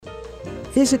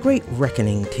There's a great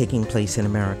reckoning taking place in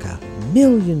America.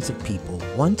 Millions of people,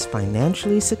 once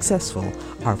financially successful,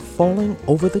 are falling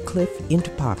over the cliff into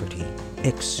poverty,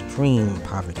 extreme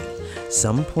poverty.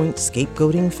 Some point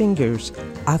scapegoating fingers,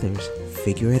 others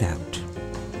figure it out.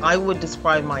 I would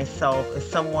describe myself as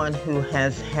someone who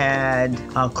has had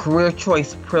career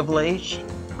choice privilege.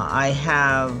 I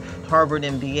have Harvard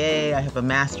MBA, I have a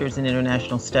master's in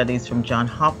international studies from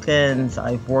Johns Hopkins,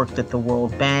 I've worked at the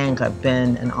World Bank, I've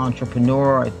been an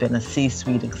entrepreneur, I've been a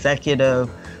C-suite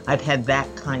executive, I've had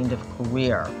that kind of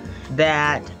career.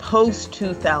 That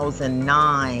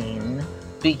post-2009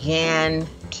 began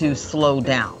to slow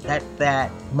down.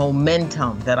 That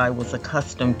momentum that I was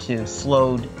accustomed to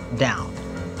slowed down.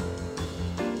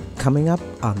 Coming up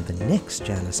on the next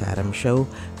Janice Adams Show,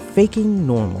 Faking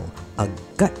Normal, a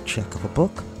gut check of a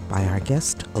book by our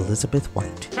guest, Elizabeth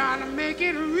White. Trying to make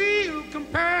it real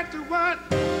compared to what?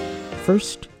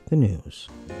 First, the news.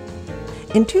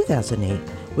 In 2008,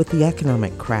 with the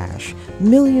economic crash,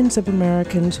 millions of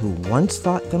Americans who once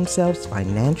thought themselves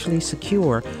financially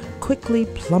secure quickly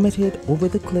plummeted over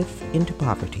the cliff into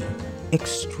poverty,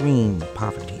 extreme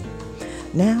poverty.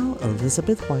 Now,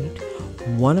 Elizabeth White,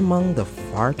 one among the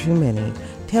far too many,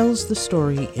 tells the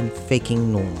story in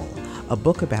Faking Normal, a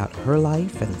book about her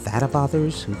life and that of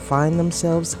others who find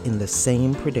themselves in the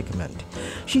same predicament.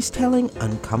 She's telling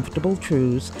uncomfortable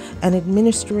truths and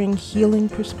administering healing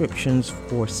prescriptions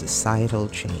for societal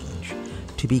change.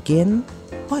 To begin,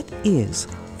 what is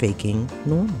faking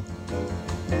normal?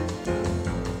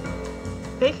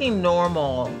 Faking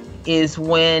normal is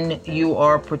when you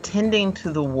are pretending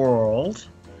to the world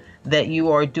that you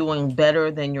are doing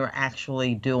better than you're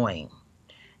actually doing.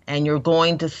 And you're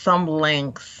going to some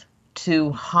lengths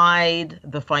to hide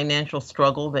the financial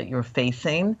struggle that you're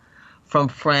facing from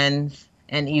friends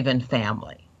and even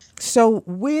family. So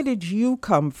where did you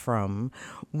come from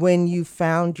when you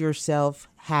found yourself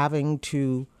having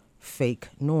to fake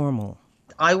normal?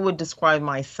 I would describe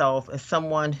myself as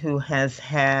someone who has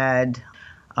had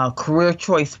career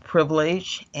choice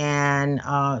privilege and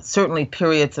certainly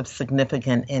periods of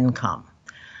significant income.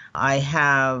 I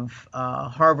have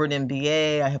Harvard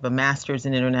MBA, I have a master's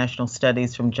in international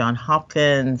studies from Johns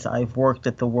Hopkins, I've worked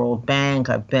at the World Bank,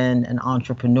 I've been an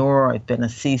entrepreneur, I've been a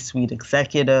C-suite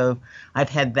executive, I've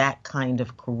had that kind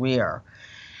of career.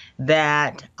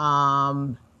 That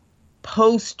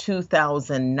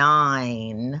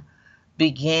post-2009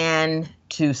 began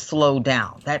to slow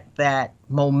down. That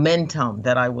momentum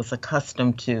that I was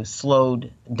accustomed to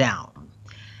slowed down.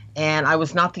 And I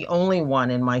was not the only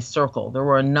one in my circle. There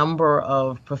were a number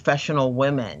of professional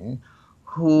women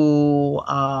who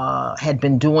had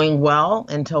been doing well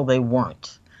until they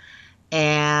weren't.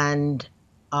 And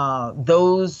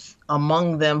those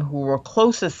among them who were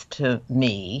closest to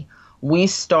me, we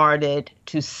started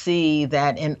to see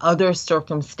that in other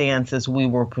circumstances we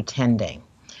were pretending.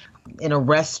 In a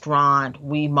restaurant,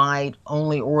 we might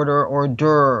only order hors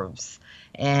d'oeuvres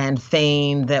and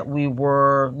feign that we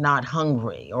were not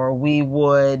hungry, or we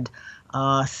would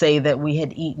say that we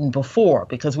had eaten before,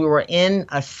 because we were in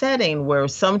a setting where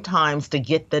sometimes to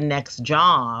get the next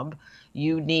job,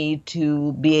 you need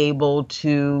to be able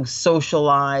to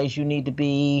socialize. You need to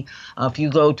be, if you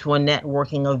go to a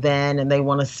networking event and they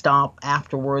want to stop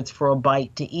afterwards for a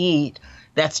bite to eat,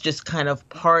 that's just kind of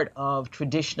part of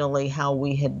traditionally how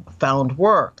we had found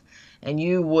work. And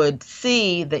you would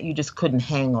see that you just couldn't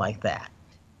hang like that.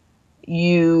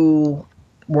 You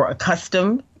were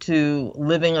accustomed to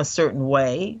living a certain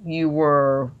way. You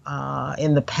were,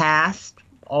 in the past,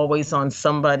 always on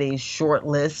somebody's short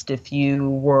list if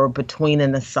you were between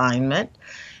an assignment.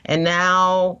 And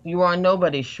now you are on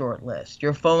nobody's short list.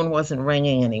 Your phone wasn't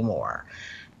ringing anymore.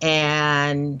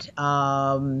 And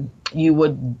you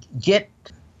would get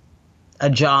a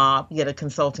job, get a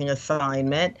consulting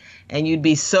assignment, and you'd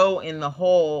be so in the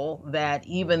hole that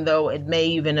even though it may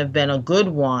even have been a good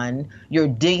one, you're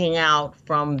digging out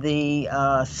from the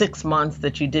 6 months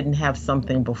that you didn't have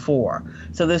something before.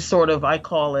 So this sort of, I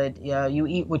call it, you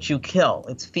eat what you kill.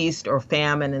 It's feast or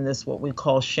famine in this what we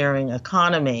call sharing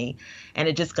economy, and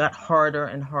it just got harder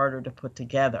and harder to put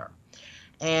together.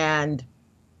 And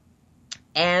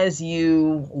as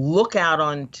you look out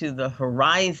onto the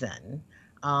horizon,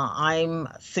 I'm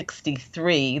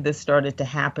 63. This started to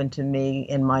happen to me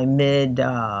in my mid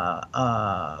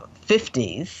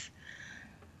 50s.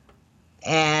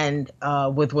 And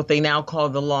with what they now call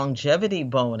the longevity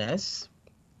bonus,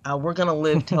 we're going to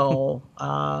live till,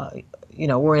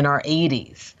 we're in our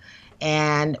 80s.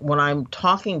 And when I'm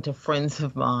talking to friends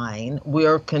of mine,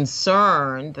 we're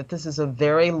concerned that this is a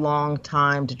very long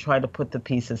time to try to put the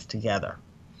pieces together.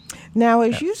 Now,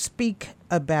 as you speak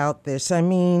about this. I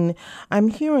mean, I'm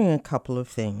hearing a couple of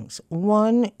things.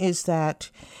 One is that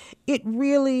it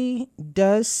really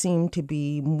does seem to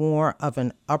be more of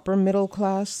an upper middle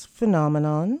class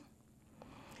phenomenon.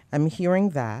 I'm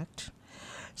hearing that.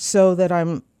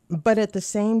 But at the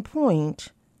same point,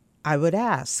 I would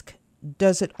ask,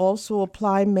 does it also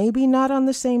apply, maybe not on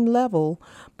the same level,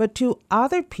 but to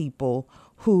other people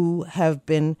who have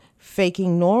been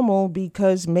faking normal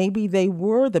because maybe they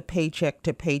were the paycheck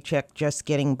to paycheck just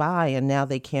getting by and now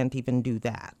they can't even do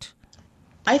that?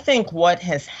 I think what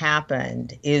has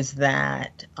happened is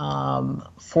that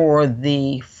for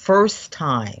the first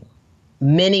time,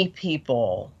 many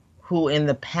people who in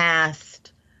the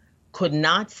past could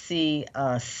not see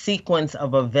a sequence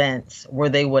of events where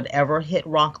they would ever hit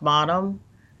rock bottom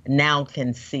now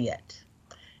can see it.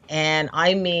 And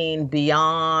I mean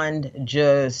beyond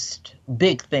just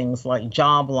big things like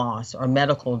job loss or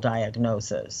medical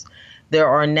diagnosis. There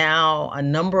are now a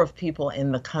number of people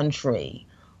in the country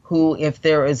who, if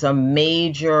there is a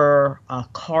major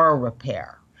car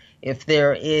repair, if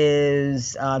there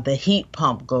is the heat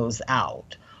pump goes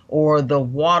out or the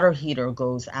water heater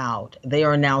goes out, they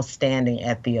are now standing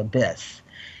at the abyss.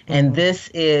 And this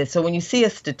is, so when you see a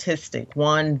statistic,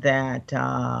 one that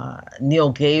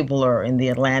Neil Gabler in the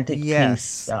Atlantic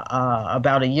piece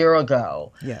about a year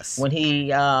ago, when he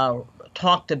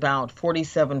talked about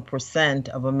 47%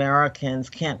 of Americans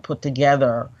can't put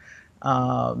together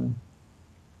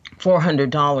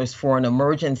 $400 for an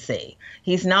emergency.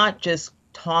 He's not just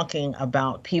talking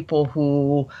about people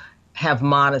who have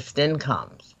modest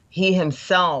incomes. He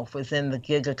himself is in the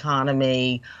gig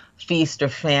economy, feast or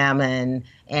famine,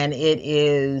 and it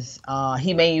is,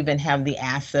 he may even have the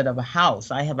asset of a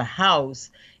house. I have a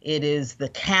house. It is the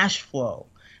cash flow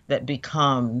that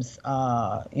becomes,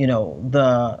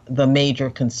 the major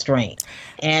constraint.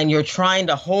 And you're trying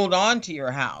to hold on to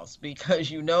your house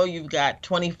because you know you've got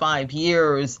 25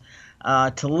 years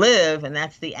to live, and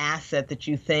that's the asset that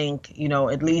you think,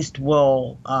 at least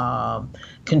will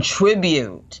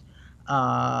contribute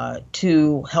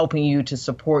to helping you to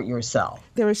support yourself.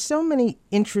 There are so many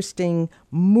interesting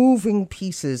moving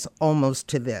pieces almost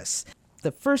to this.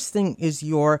 The first thing is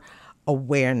your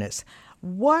awareness.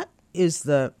 What is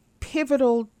the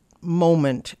pivotal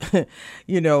moment,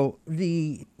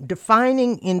 the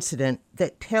defining incident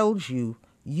that tells you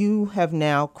you have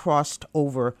now crossed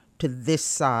over to this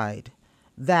side,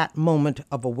 that moment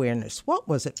of awareness? What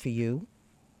was it for you?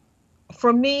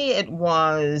 For me, it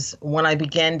was when I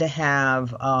began to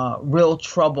have real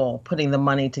trouble putting the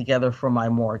money together for my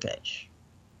mortgage.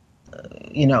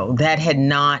 That had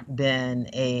not been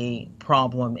a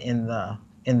problem in the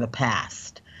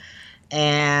past.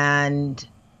 And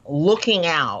looking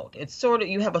out, it's sort of,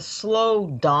 you have a slow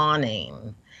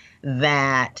dawning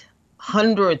that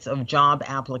hundreds of job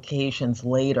applications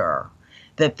later,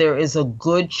 that there is a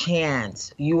good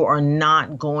chance you are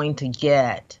not going to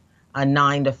get a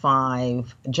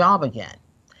 9-to-5 job again.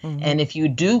 And if you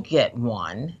do get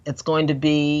one, it's going to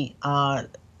be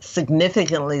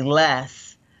significantly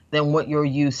less than what you're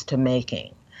used to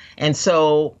making. And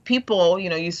so people,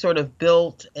 you sort of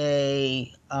built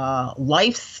a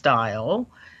lifestyle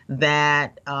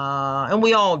that, and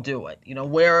we all do it,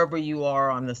 wherever you are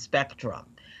on the spectrum,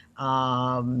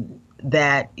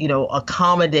 that,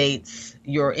 accommodates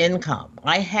your income.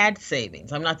 I had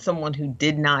savings. I'm not someone who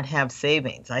did not have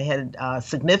savings. I had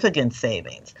significant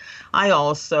savings. I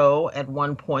also, at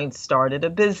one point, started a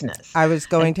business. I was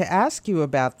going to ask you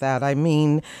about that. I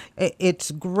mean,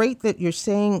 it's great that you're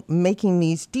making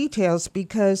these details,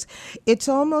 because it's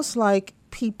almost like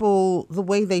people, the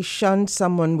way they shun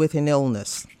someone with an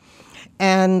illness,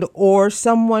 or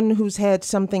someone who's had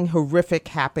something horrific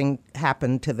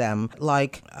happen to them,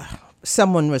 like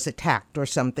someone was attacked or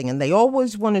something, and they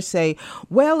always want to say,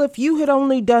 well, if you had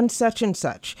only done such and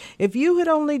such, if you had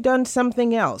only done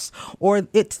something else, or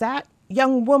it's that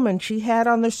young woman, she had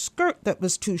on the skirt that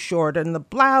was too short and the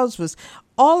blouse was,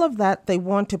 all of that they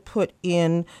want to put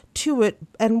in to it.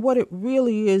 And what it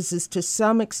really is to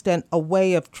some extent a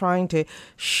way of trying to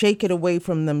shake it away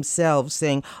from themselves,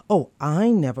 saying, oh,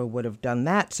 I never would have done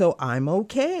that, so I'm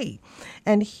okay.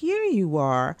 And here you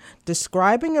are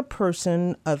describing a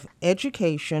person of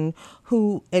education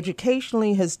who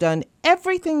educationally has done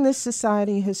everything this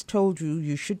society has told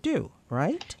you should do,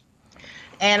 right?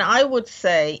 And I would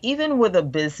say, even with a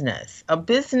business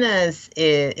is,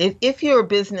 if your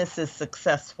business is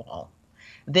successful,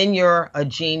 then you're a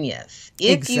genius.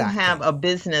 If you have a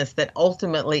business that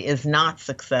ultimately is not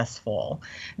successful,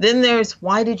 then there's,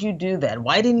 why did you do that?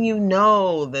 Why didn't you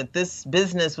know that this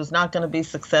business was not going to be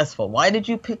successful? Why did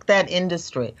you pick that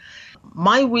industry?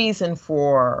 My reason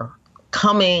for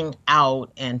coming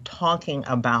out and talking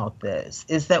about this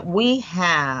is that we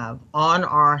have on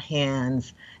our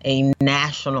hands a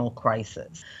national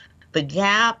crisis. The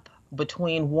gap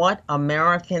between what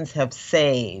Americans have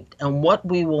saved and what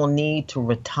we will need to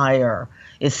retire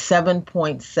is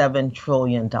 $7.7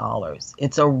 trillion.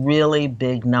 It's a really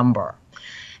big number.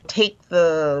 Take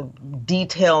the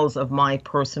details of my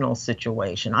personal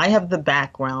situation. I have the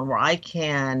background where I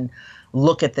can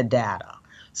look at the data.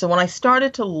 So when I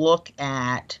started to look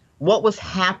at what was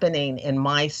happening in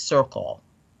my circle,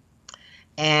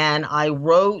 and I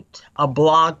wrote a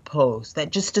blog post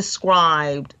that just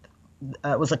described,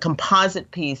 it was a composite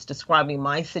piece describing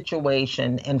my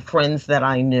situation and friends that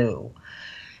I knew.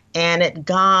 And it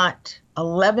got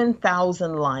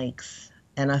 11,000 likes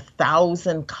and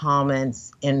 1,000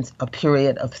 comments in a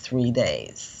period of 3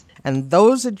 days. And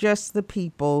those are just the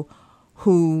people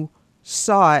who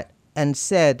saw it and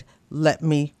said, let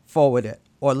me forward it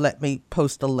or let me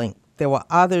post a link. There were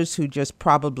others who just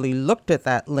probably looked at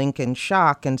that link in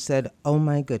shock and said, oh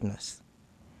my goodness.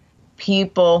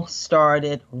 People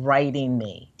started writing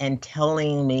me and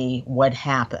telling me what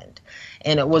happened.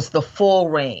 And it was the full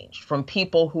range, from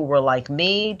people who were like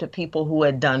me to people who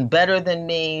had done better than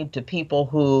me to people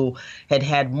who had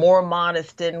had more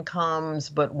modest incomes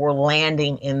but were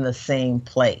landing in the same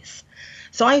place.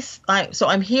 So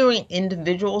I'm hearing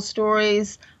individual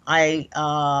stories. In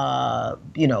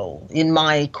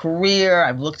my career,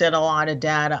 I've looked at a lot of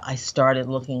data. I started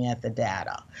looking at the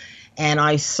data, and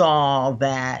I saw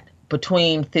that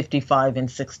between 55 and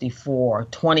 64,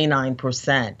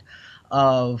 29%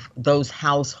 of those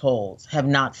households have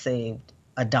not saved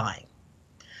a dime.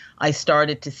 I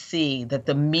started to see that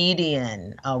the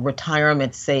median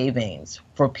retirement savings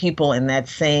for people in that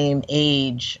same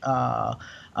age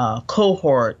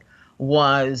cohort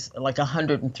was like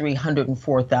 $103,000,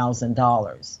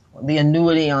 $104,000. The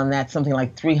annuity on that, something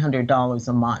like $300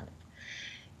 a month.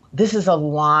 This is a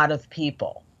lot of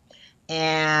people.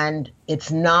 And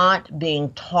it's not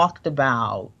being talked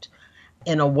about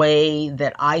in a way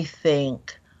that I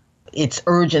think its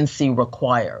urgency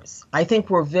requires. I think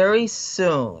we're very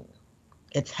soon,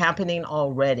 it's happening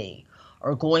already,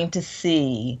 are going to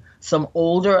see some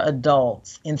older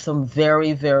adults in some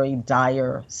very, very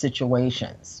dire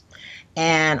situations.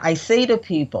 And I say to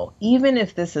people, even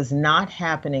if this is not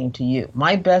happening to you,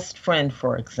 my best friend,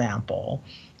 for example,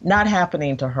 not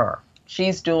happening to her.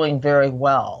 She's doing very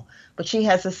well, but she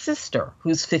has a sister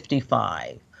who's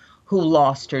 55 who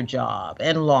lost her job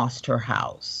and lost her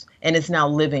house and is now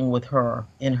living with her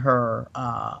in her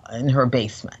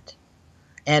basement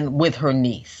and with her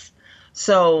niece.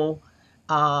 So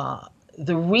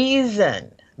the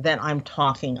reason that I'm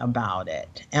talking about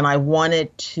it, and I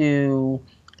wanted to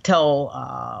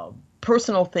tell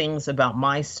personal things about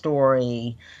my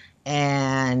story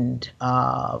and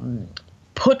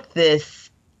put this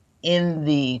in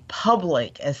the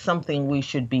public as something we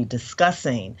should be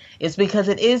discussing, is because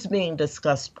it is being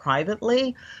discussed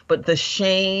privately, but the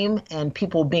shame and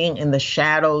people being in the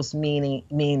shadows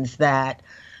means that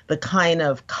the kind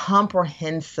of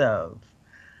comprehensive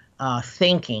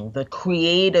thinking, the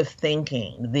creative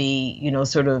thinking, the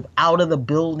sort of out of the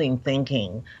building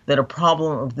thinking that a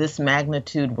problem of this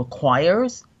magnitude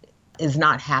requires is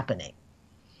not happening.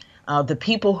 The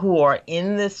people who are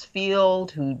in this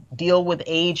field, who deal with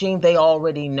aging, they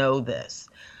already know this.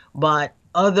 But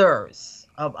others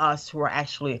of us who are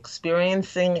actually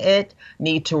experiencing it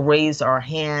need to raise our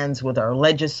hands with our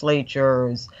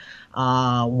legislatures,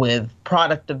 with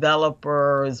product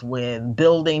developers, with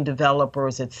building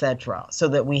developers, et cetera, so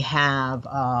that we have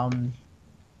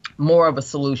more of a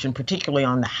solution, particularly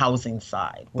on the housing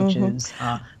side, which is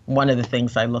one of the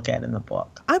things I look at in the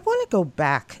book. I want to go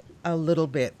back a little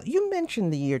bit. You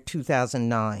mentioned the year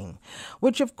 2009,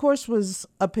 which of course was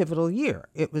a pivotal year.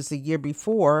 It was the year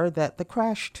before that the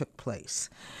crash took place.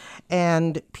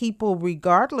 And people,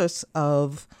 regardless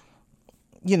of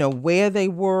where they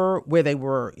were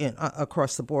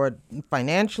across the board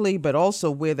financially, but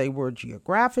also where they were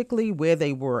geographically, where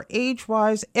they were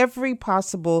age-wise, every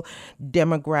possible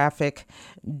demographic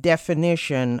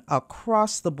definition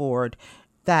across the board,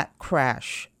 that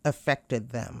crash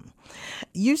affected them.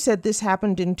 You said this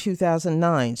happened in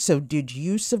 2009. So did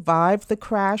you survive the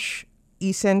crash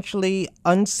essentially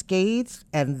unscathed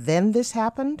and then this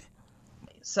happened?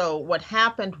 So what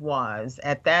happened was,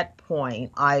 at that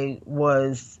point, I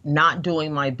was not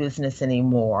doing my business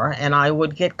anymore, and I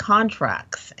would get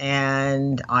contracts,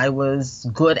 and I was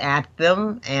good at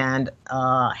them, and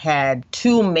had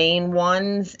two main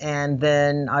ones, and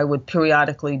then I would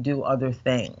periodically do other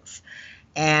things.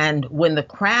 And when the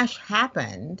crash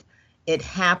happened, it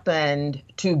happened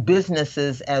to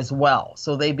businesses as well.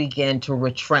 So they began to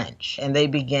retrench and they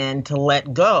began to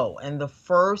let go. And the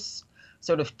first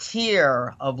sort of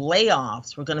tier of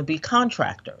layoffs were going to be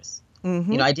contractors.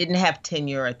 Mm-hmm. I didn't have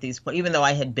tenure at these points, even though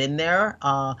I had been there.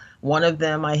 One of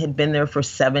them, I had been there for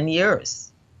 7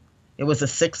 years. It was a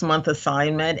 6-month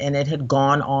assignment and it had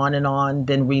gone on,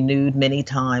 been renewed many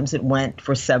times. It went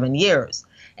for 7 years.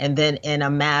 And then in a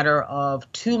matter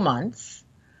of 2 months,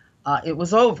 it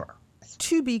was over.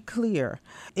 To be clear,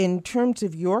 in terms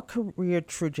of your career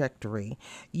trajectory,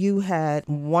 you had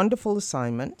wonderful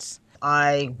assignments.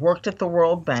 I worked at the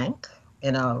World Bank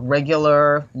in a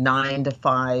regular 9 to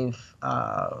 5,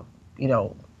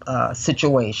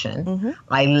 situation. Mm-hmm.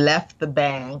 I left the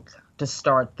bank to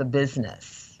start the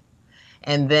business.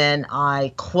 And then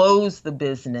I closed the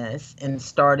business and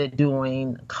started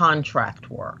doing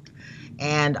contract work.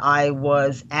 And I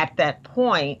was at that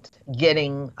point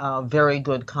getting very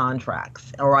good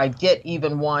contracts, or I'd get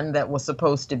even one that was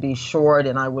supposed to be short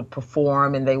and I would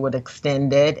perform and they would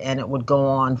extend it and it would go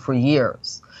on for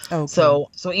years. Okay. So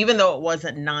even though it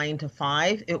wasn't 9 to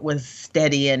 5, it was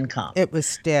steady income. It was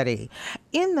steady.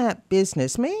 In that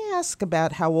business, may I ask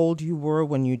about how old you were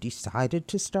when you decided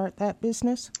to start that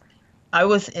business? I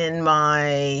was in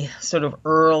my sort of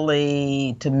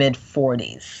early to mid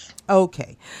 40s.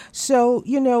 Okay. So,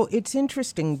 it's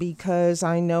interesting because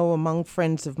I know among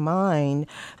friends of mine,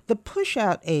 the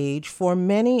push-out age for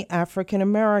many African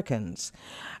Americans,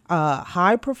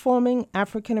 high-performing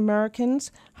African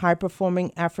Americans,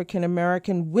 high-performing African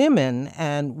American women,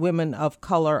 and women of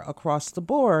color across the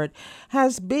board,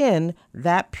 has been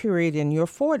that period in your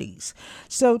 40s.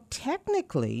 So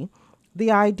technically, the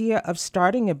idea of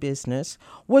starting a business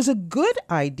was a good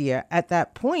idea at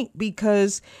that point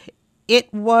because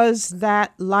it was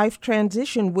that life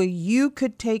transition where you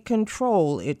could take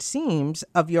control, it seems,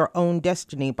 of your own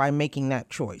destiny by making that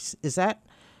choice. Is that?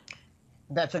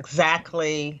 That's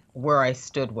exactly where I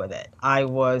stood with it. I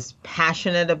was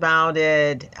passionate about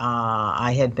it.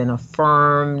 I had been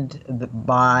affirmed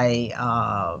by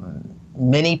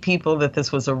many people that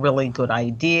this was a really good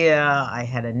idea. I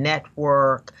had a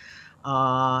network.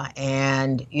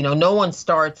 And no one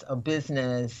starts a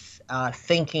business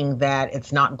thinking that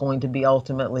it's not going to be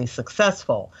ultimately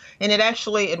successful. And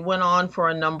it went on for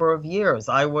a number of years.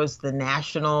 I was the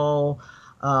national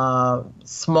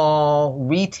small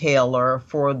retailer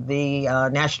for the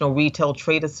National Retail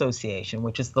Trade Association,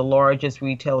 which is the largest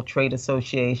retail trade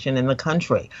association in the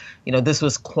country. This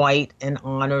was quite an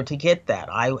honor to get that.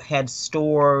 I had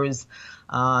stores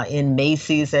in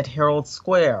Macy's at Herald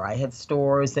Square. I had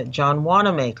stores at John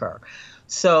Wanamaker.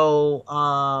 So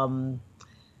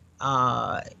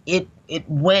it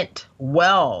went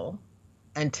well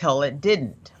until it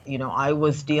didn't. I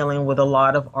was dealing with a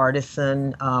lot of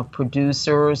artisan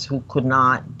producers who could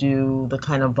not do the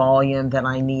kind of volume that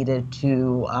I needed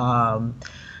to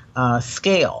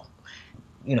scale.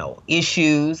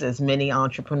 Issues, as many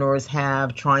entrepreneurs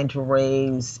have, trying to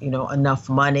raise, enough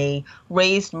money,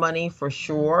 raised money for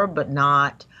sure, but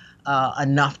not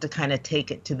enough to kind of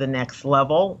take it to the next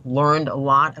level. Learned a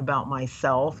lot about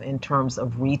myself in terms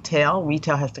of retail.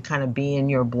 Retail has to kind of be in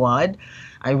your blood.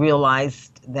 I realized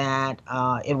that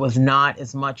it was not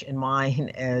as much in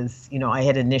mine as, I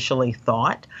had initially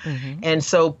thought. Mm-hmm. And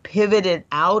so pivoted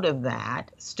out of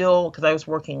that, still, because I was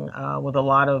working with a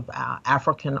lot of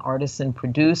African artisan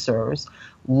producers,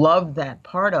 loved that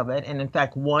part of it. And in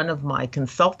fact, one of my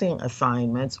consulting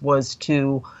assignments was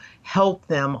to help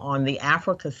them on the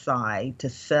Africa side to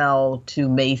sell to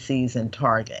Macy's and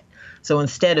Target. So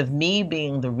instead of me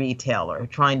being the retailer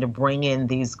trying to bring in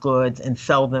these goods and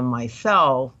sell them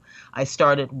myself, I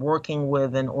started working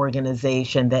with an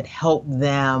organization that helped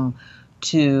them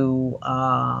to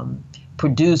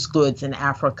produce goods in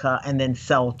Africa and then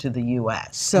sell to the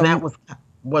U.S. So and that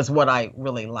was what I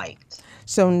really liked.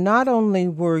 So not only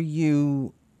were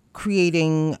you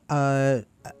creating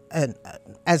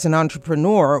as an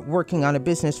entrepreneur working on a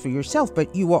business for yourself,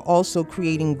 but you were also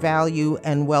creating value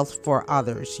and wealth for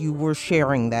others. You were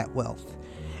sharing that wealth.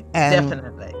 And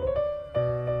definitely.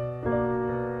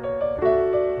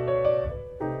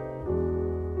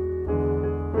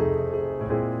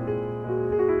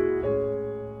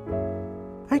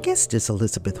 Our guest is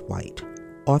Elizabeth White,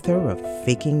 author of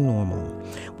Faking Normal.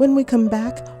 When we come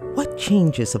back, what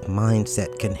changes of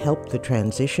mindset can help the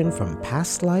transition from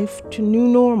past life to new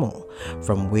normal,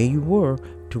 from where you were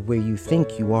to where you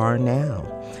think you are now,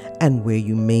 and where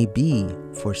you may be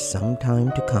for some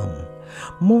time to come?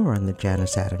 More on The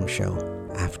Janice Adams Show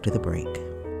after the break.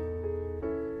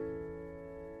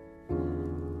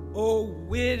 Oh,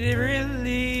 it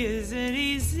really isn't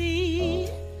easy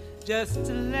just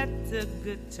to let the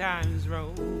good times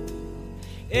roll.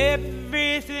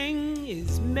 Everything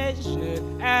is measured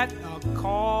at a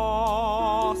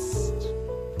cost.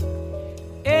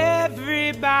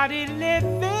 Everybody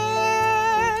living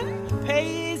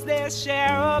pays their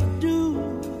share of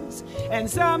dues, and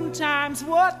sometimes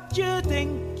what you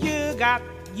think you got,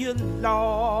 you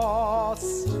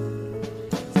lost.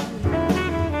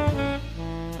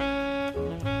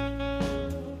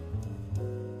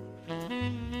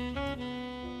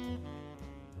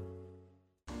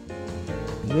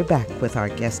 We're back with our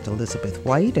guest, Elizabeth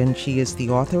White, and she is the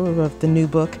author of the new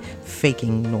book,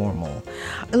 Faking Normal.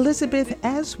 Elizabeth,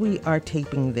 as we are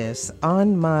taping this,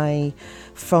 on my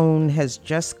phone has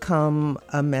just come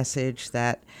a message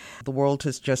that the world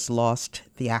has just lost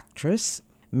the actress,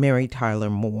 Mary Tyler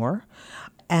Moore.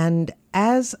 And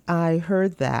as I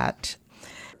heard that,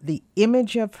 the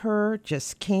image of her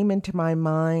just came into my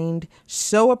mind,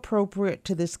 so appropriate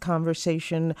to this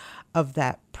conversation, of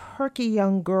that perky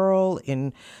young girl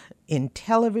in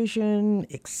television,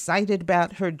 excited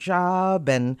about her job,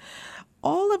 and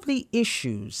all of the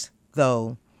issues,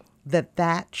 though,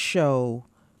 that show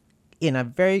in a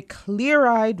very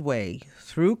clear-eyed way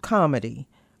through comedy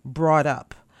brought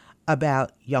up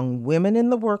about young women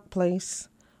in the workplace,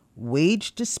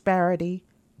 wage disparity,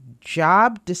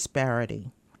 job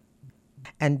disparity.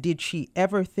 And did she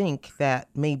ever think that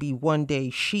maybe one day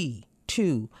she,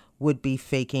 too, would be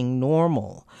faking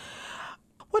normal?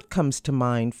 What comes to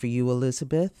mind for you,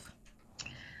 Elizabeth?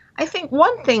 I think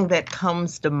one thing that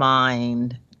comes to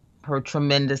mind, her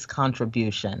tremendous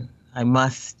contribution. I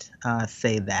must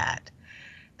say that.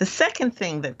 The second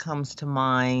thing that comes to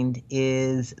mind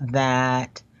is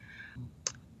that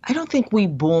I don't think we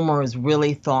boomers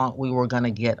really thought we were going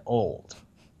to get old.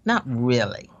 Not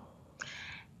really.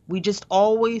 We just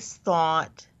always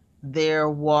thought there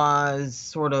was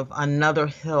sort of another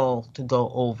hill to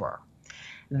go over.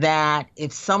 That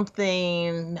if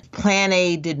something, plan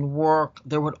A didn't work,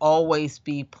 there would always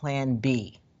be plan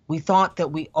B. We thought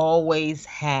that we always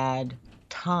had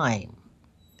time.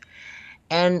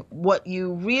 And what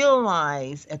you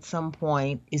realize at some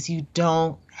point is you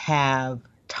don't have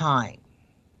time.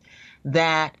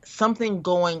 That something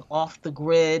going off the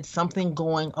grid, something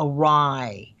going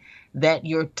awry, that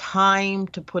your time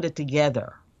to put it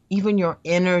together, even your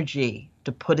energy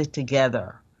to put it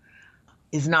together,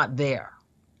 is not there.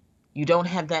 You don't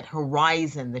have that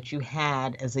horizon that you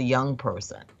had as a young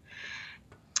person.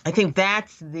 I think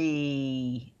that's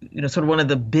the, sort of one of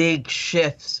the big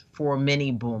shifts for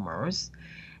many boomers.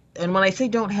 And when I say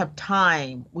don't have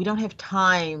time, we don't have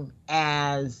time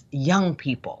as young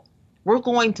people. We're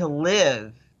going to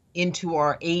live into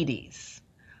our 80s,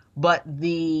 but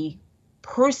the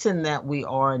person that we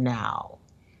are now,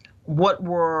 what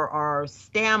were our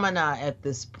stamina at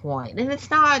this point, and it's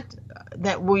not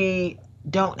that we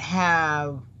don't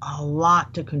have a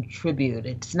lot to contribute.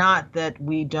 It's not that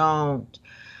we don't,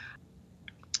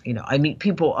 I meet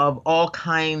people of all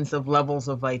kinds of levels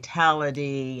of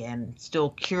vitality and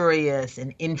still curious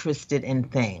and interested in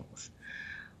things.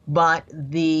 But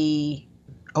the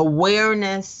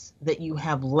awareness that you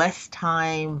have less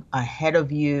time ahead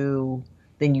of you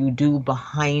than you do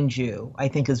behind you, I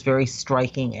think is very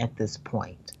striking at this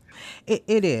point.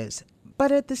 It is.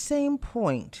 But at the same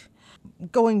point,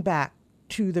 going back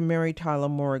to the Mary Tyler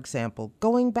Moore example,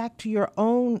 going back to your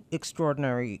own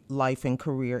extraordinary life and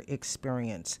career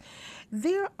experience,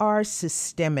 there are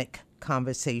systemic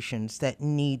conversations that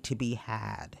need to be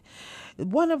had.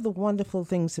 One of the wonderful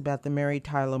things about the Mary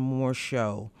Tyler Moore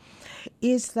show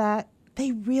is that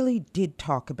they really did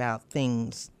talk about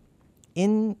things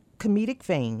in comedic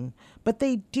vein, but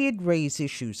they did raise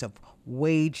issues of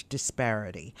wage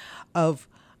disparity, of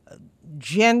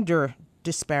gender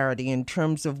disparity in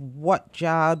terms of what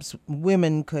jobs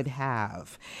women could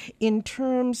have, in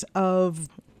terms of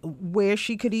where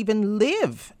she could even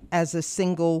live as a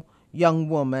single young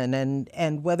woman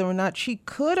and whether or not she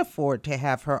could afford to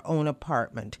have her own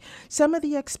apartment, some of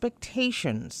the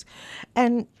expectations.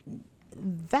 And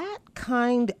that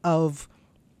kind of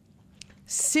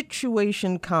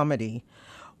situation comedy,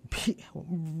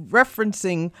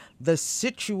 referencing the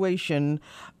situation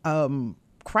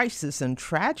crisis and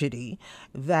tragedy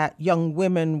that young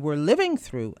women were living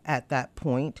through at that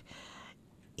point,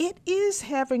 it is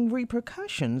having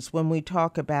repercussions when we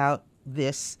talk about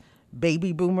this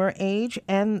baby boomer age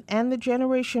and the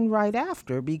generation right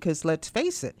after, because let's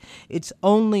face it, it's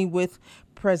only with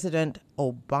President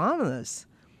Obama's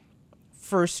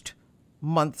first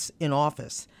months in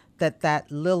office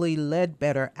that Lilly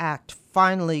Ledbetter Act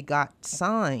finally got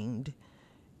signed,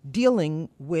 dealing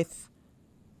with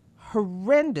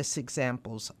horrendous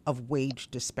examples of wage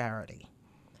disparity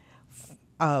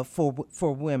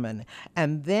for women.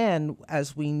 And then,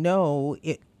 as we know,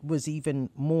 it was even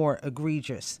more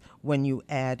egregious when you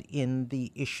add in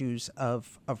the issues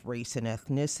of race and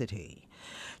ethnicity.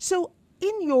 So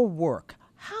in your work,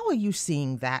 how are you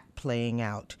seeing that playing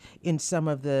out in some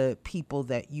of the people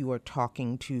that you are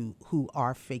talking to who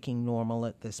are faking normal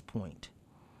at this point?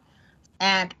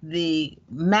 At the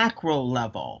macro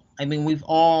level, I mean, we've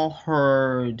all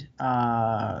heard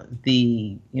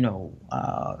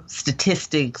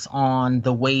statistics on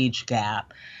the wage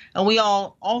gap. And we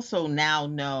all also now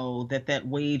know that that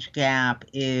wage gap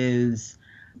is,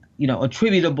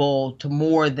 attributable to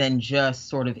more than just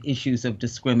sort of issues of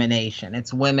discrimination.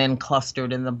 It's women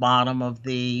clustered in the bottom of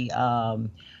the,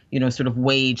 sort of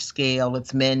wage scale.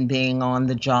 It's men being on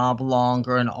the job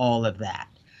longer and all of that.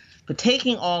 But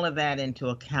taking all of that into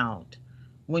account,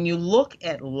 when you look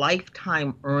at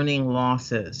lifetime earning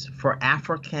losses for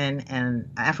African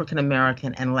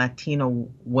American and Latino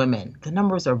women, the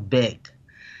numbers are big.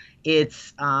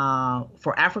 It's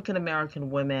for African American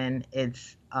women,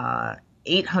 it's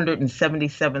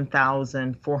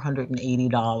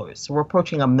 $877,480. So we're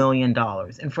approaching $1 million.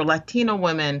 And for Latino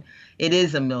women, it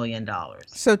is $1 million.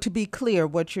 So to be clear,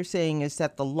 what you're saying is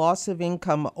that the loss of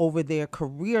income over their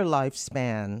career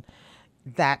lifespan,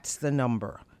 that's the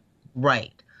number.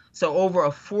 Right. So over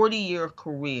a 40-year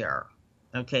career,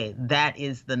 okay, that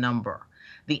is the number.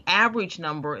 The average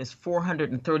number is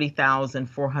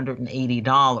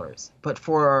 $430,480. But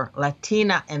for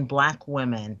Latina and Black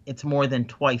women, it's more than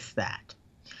twice that.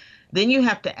 Then you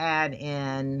have to add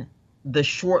in the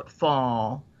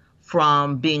shortfall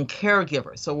from being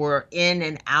caregivers. So we're in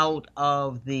and out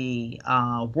of the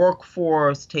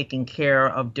workforce, taking care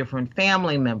of different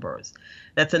family members.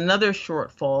 That's another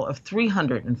shortfall of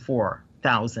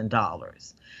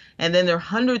 $304,000. And then there are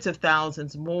hundreds of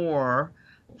thousands more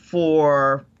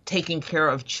for taking care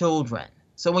of children.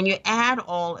 So when you add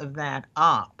all of that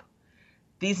up,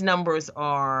 these numbers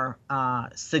are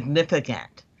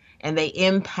significant. And they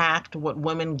impact what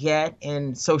women get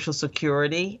in Social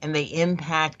Security, and they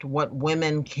impact what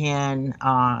women can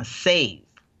save.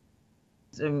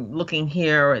 I'm looking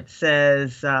here, it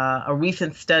says a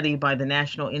recent study by the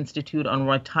National Institute on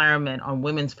Retirement on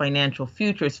Women's Financial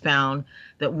Futures found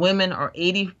that women are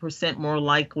 80% more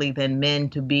likely than men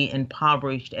to be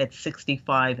impoverished at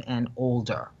 65 and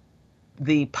older.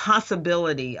 The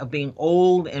possibility of being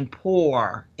old and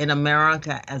poor in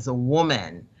America as a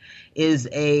woman is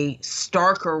a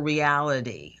starker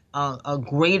reality, a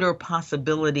greater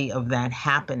possibility of that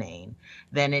happening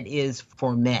than it is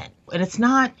for men. And it's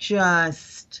not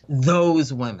just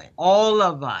those women. All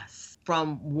of us,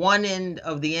 from one end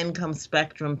of the income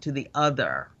spectrum to the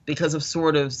other, because of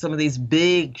sort of some of these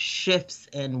big shifts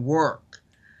in work,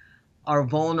 are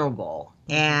vulnerable.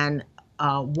 And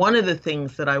one of the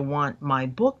things that I want my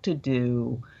book to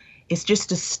do is just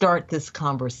to start this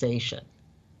conversation.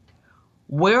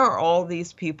 Where are all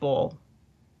these people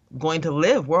going to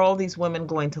live? Where are all these women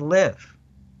going to live?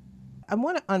 I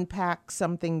want to unpack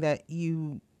something that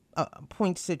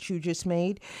points that you just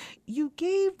made. You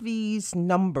gave these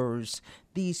numbers,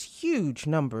 these huge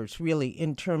numbers, really,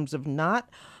 in terms of not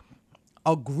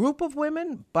a group of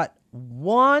women, but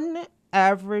one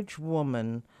average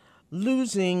woman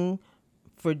losing,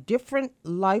 for different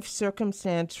life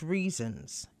circumstance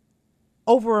reasons,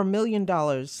 over $1 million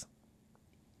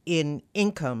in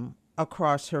income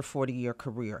across her 40-year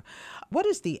career. What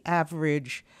is the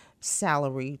average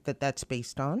salary that's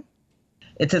based on?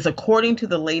 It says, according to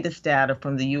the latest data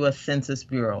from the U.S. Census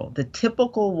Bureau, the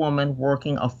typical woman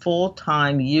working a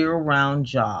full-time year-round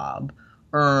job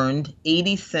earned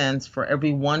 80 cents for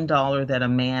every $1 that a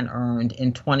man earned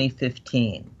in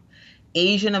 2015.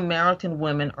 Asian American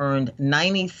women earned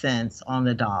 90 cents on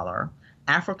the dollar.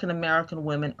 African American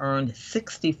women earned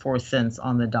 64 cents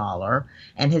on the dollar,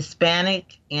 and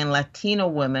Hispanic and Latino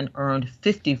women earned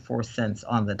 54 cents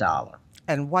on the dollar.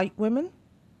 And white women?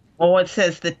 Oh, it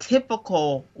says the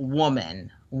typical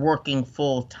woman working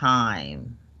full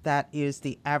time. That is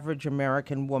the average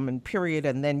American woman, period.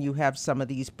 And then you have some of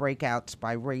these breakouts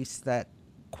by race that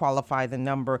qualify the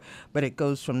number, but it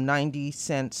goes from 90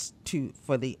 cents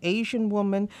for the Asian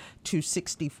woman to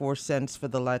 64 cents for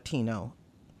the Latino.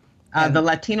 The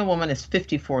Latino woman is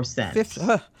 54 cents.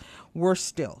 Worse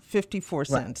still, 54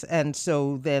 cents. Right. And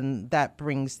so then that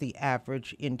brings the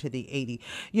average into the 80.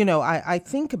 I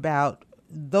think about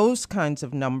those kinds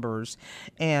of numbers,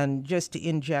 and just to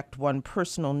inject one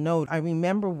personal note, I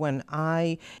remember when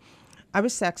I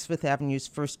was Saks Fifth Avenue's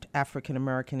first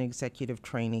African-American executive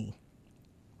trainee.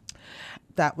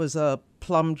 that was a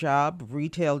plum job,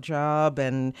 retail job,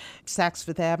 and Saks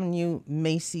Fifth Avenue,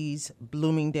 Macy's,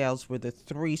 Bloomingdale's were the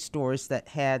three stores that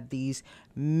had these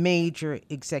major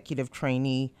executive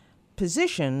trainee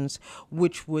positions,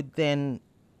 which would then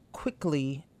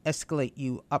quickly escalate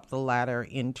you up the ladder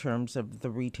in terms of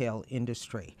the retail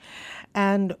industry.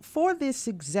 And for this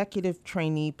executive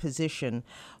trainee position,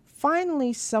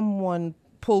 finally someone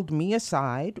pulled me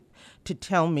aside to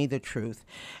tell me the truth.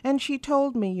 And she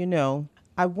told me,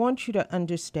 I want you to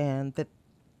understand that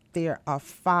there are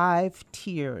 5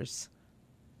 tiers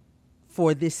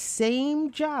for this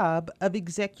same job of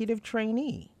executive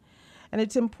trainee. And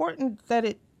it's important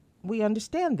that we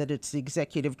understand that it's the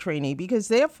executive trainee, because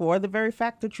therefore the very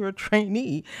fact that you're a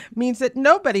trainee means that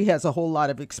nobody has a whole lot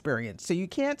of experience. So you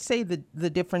can't say the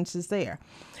difference is there.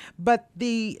 But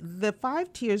the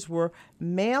 5 tiers were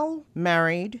male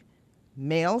married,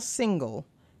 male single,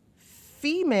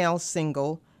 female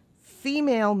single,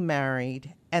 female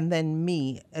married, and then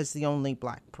me as the only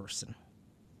Black person.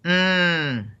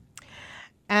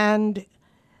 And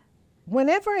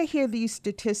whenever I hear these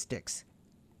statistics,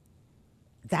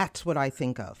 that's what I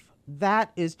think of.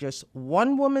 That is just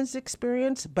one woman's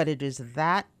experience, but it is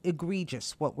that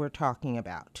egregious what we're talking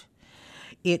about.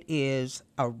 It is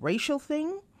a racial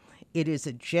thing. It is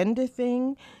a gender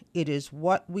thing. It is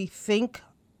what we think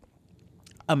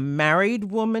a married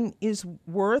woman is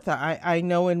worth. I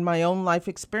know in my own life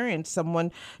experience,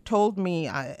 someone told me,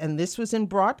 and this was in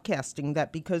broadcasting,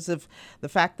 that because of the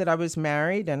fact that I was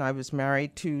married and I was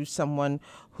married to someone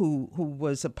who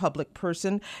was a public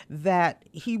person, that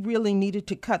he really needed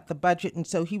to cut the budget. And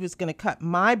so he was going to cut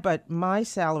my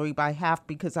salary by half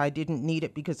because I didn't need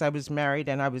it because I was married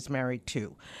and I was married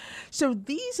too. So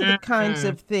these are the kinds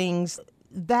of things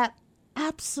that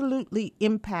absolutely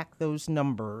impact those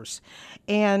numbers.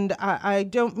 And I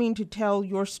don't mean to tell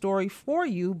your story for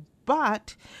you,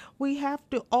 but we have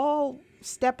to all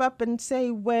step up and say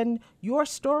when your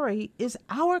story is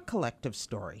our collective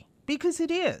story, because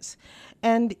it is.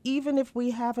 And even if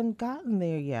we haven't gotten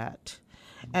there yet,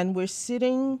 and we're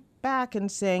sitting back and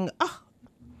saying,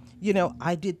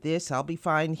 I did this, I'll be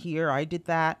fine here, I did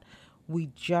that.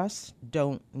 We just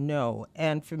don't know.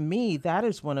 And for me, that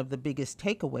is one of the biggest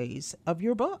takeaways of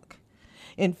your book.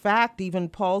 In fact, even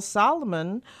Paul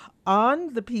Solomon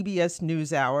on the PBS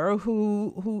NewsHour,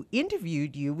 who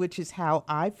interviewed you, which is how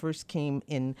I first came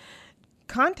in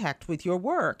contact with your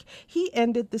work, he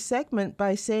ended the segment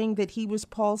by saying that he was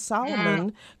Paul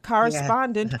Solomon,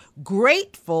 correspondent,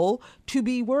 grateful to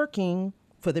be working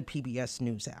for the PBS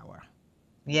NewsHour.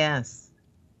 Yes,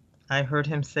 I heard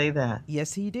him say that.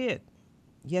 Yes, he did.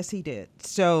 Yes, he did.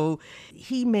 So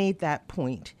he made that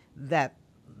point that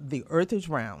the earth is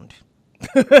round.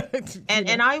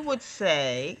 And I would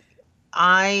say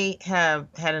I have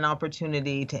had an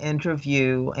opportunity to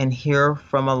interview and hear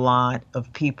from a lot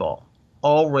of people,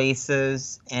 all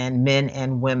races and men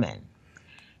and women.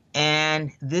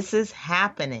 And this is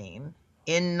happening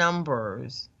in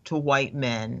numbers to white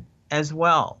men as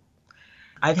well.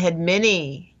 I've had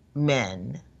many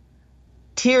men,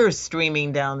 tears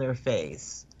streaming down their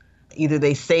face. Either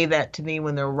they say that to me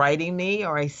when they're writing me,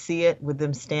 or I see it with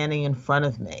them standing in front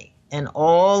of me. And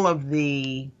all of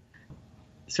the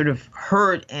sort of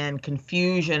hurt and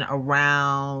confusion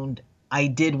around, I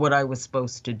did what I was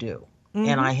supposed to do,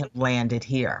 and I have landed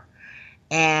here.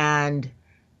 And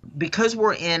because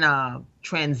we're in a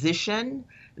transition,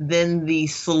 then the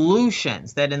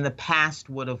solutions that in the past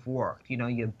would have worked,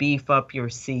 you beef up your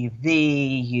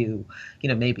CV, you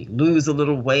maybe lose a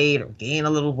little weight or gain a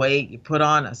little weight, you put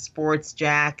on a sports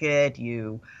jacket,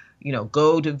 you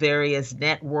go to various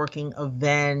networking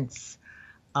events,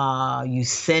 you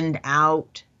send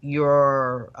out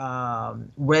your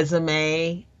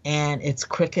resume, and it's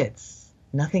crickets.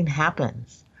 Nothing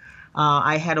happens.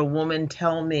 I had a woman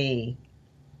tell me,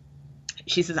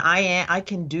 she says, I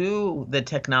can do the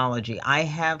technology. I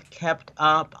have kept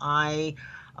up. I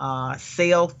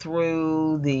sail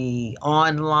through the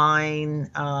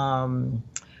online,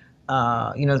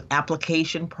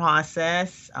 application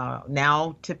process.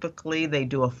 Now, typically, they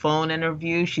do a phone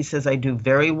interview. She says, I do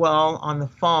very well on the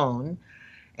phone.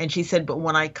 And she said, but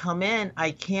when I come in,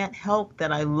 I can't help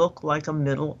that I look like a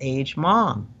middle-aged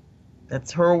mom.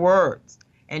 That's her words.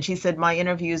 And she said, my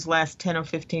interviews last 10 or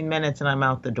 15 minutes and I'm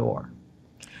out the door.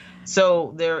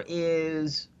 So there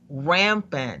is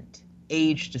rampant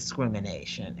age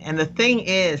discrimination. And the thing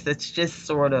is, that's just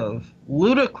sort of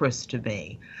ludicrous to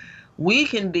me. We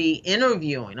can be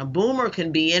interviewing, a boomer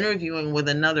can be interviewing with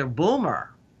another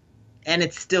boomer, and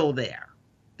it's still there.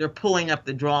 They're pulling up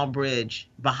the drawbridge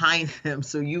behind them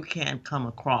so you can't come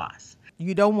across.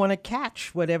 You don't want to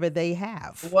catch whatever they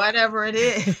have. Whatever it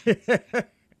is.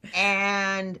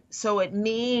 And so it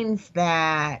means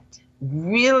that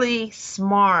really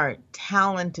smart,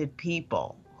 talented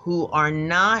people who are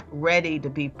not ready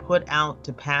to be put out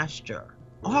to pasture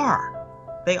are.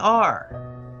 They are.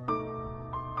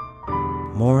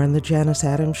 More on The Janice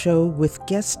Adams Show with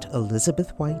guest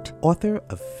Elizabeth White, author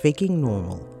of Faking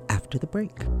Normal, after the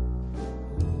break.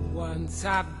 Once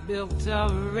I built a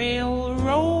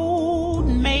railroad,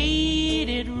 made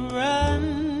it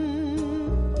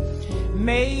run,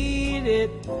 made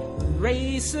it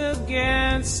race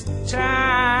against time.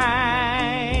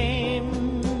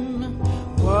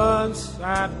 Once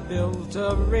I built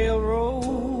a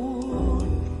railroad,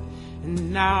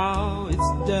 and now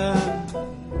it's done.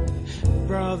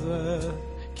 Brother,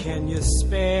 can you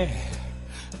spare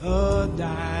a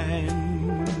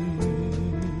dime?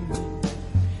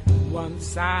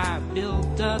 Once I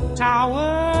built a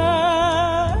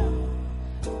tower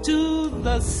to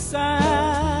the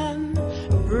sun,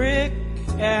 brick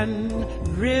and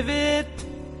rivet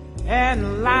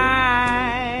and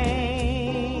lime.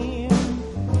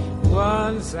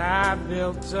 Once I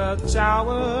built a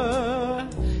tower,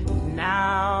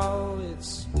 now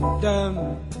it's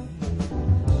done.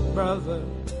 Brother,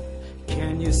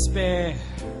 can you spare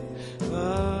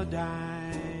a dime?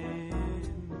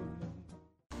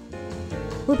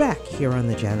 We're back here on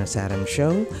The Janice Adams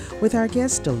Show with our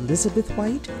guest Elizabeth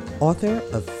White, author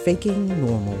of Faking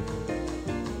Normal.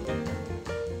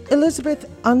 Elizabeth,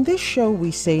 on this show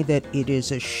we say that it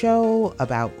is a show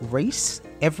about race,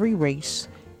 every race,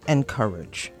 and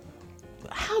courage.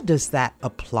 How does that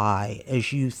apply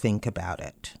as you think about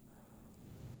it?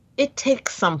 It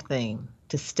takes something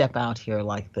to step out here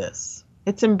like this.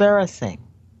 It's embarrassing.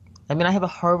 I mean, I have a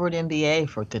Harvard MBA,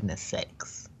 for goodness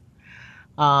sakes.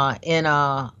 In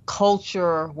a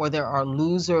culture where there are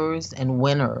losers and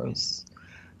winners,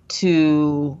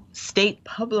 to state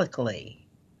publicly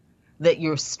that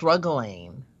you're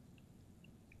struggling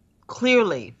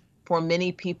clearly for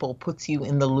many people puts you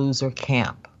in the loser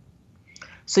camp.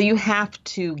 So you have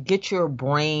to get your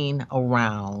brain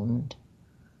around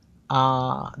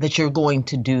that you're going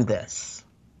to do this.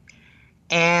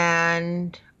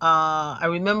 And I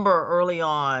remember early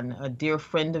on, a dear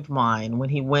friend of mine, when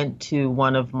he went to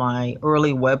one of my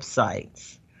early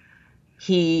websites,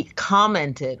 he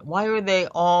commented, "Why are they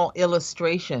all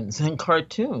illustrations and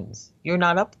cartoons? You're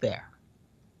not up there."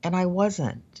 And I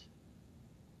wasn't.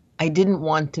 I didn't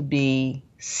want to be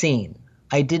seen.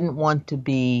 I didn't want to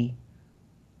be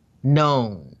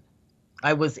known.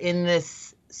 I was in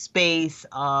this space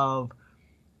of,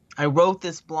 I wrote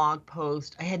this blog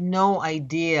post. I had no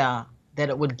idea that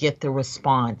it would get the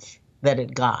response that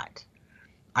it got.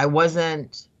 I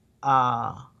wasn't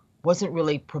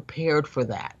really prepared for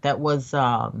that. That was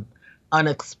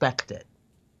unexpected.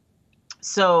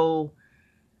 So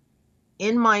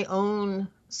in my own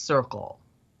circle,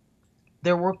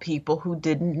 there were people who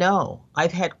didn't know.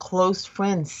 I've had close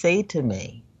friends say to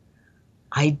me,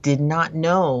 "I did not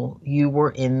know you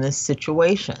were in this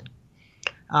situation."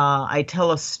 I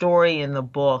tell a story in the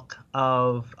book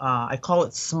of, I call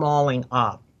it smalling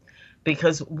up,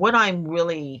 because what I'm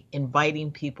really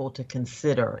inviting people to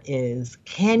consider is,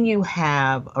 can you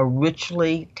have a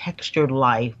richly textured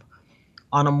life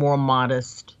on a more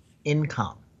modest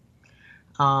income?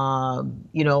 At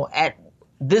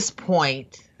this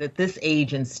point, at this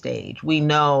age and stage, we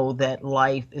know that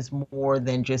life is more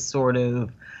than just sort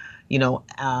of,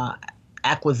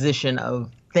 acquisition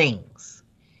of things.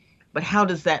 But how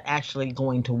does that actually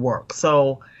going to work?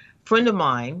 So a friend of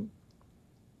mine,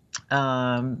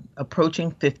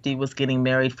 approaching 50, was getting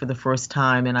married for the first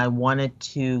time, and I wanted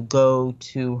to go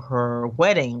to her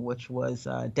wedding, which was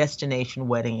a destination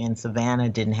wedding in Savannah.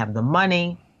 Didn't have the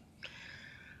money.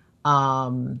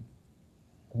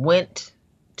 Went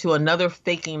to another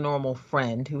Faking Normal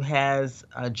friend who has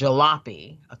a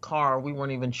jalopy, a car. We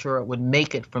weren't even sure it would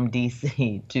make it from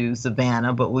DC to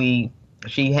Savannah, but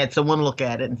she had someone look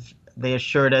at it and they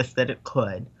assured us that it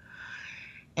could.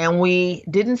 And we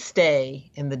didn't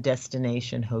stay in the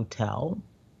destination hotel.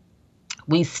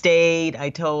 We stayed, I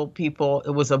told people,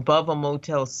 it was above a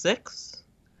Motel 6,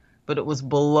 but it was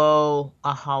below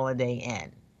a Holiday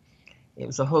Inn. It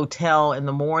was a hotel in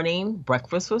the morning.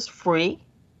 Breakfast was free.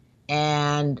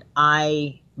 And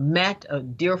I met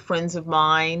dear friends of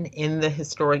mine in the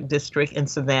historic district in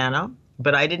Savannah,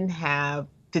 but I didn't have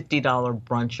 $50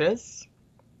 brunches.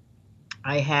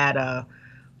 I had a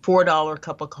 $4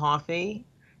 cup of coffee,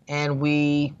 and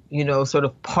we, sort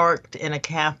of parked in a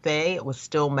cafe. It was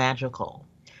still magical.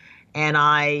 And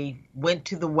I went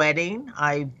to the wedding.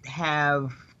 I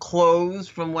have clothes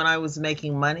from when I was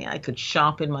making money. I could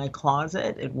shop in my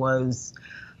closet. It was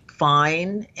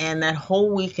fine. And that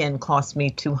whole weekend cost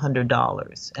me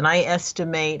 $200. And I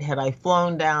estimate, had I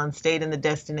flown down, stayed in the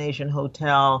destination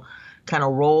hotel, kind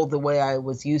of rolled the way I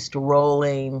was used to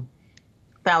rolling,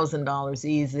 $1,000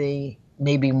 easy,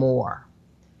 maybe more.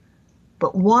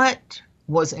 But what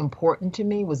was important to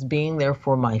me was being there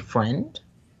for my friend.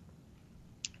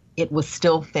 It was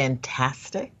still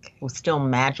fantastic. It was still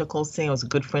magical seeing. It was a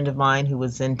good friend of mine who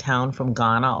was in town from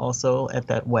Ghana also at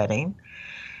that wedding.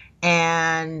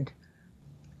 And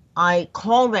I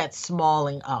call that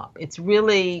smalling up. It's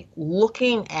really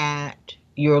looking at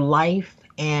your life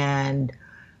and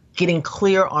getting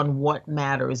clear on what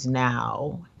matters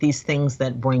now, these things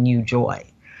that bring you joy.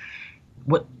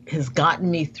 What has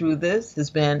gotten me through this has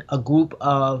been a group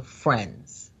of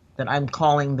friends that I'm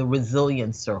calling the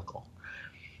Resilience Circle.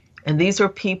 And these are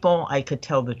people I could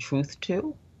tell the truth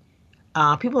to.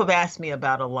 People have asked me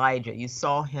about Elijah. You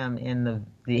saw him in the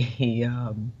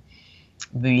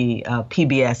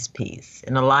PBS piece.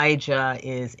 And Elijah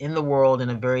is in the world in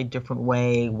a very different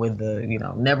way with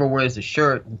never wears a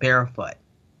shirt, barefoot.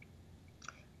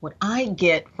 What I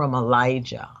get from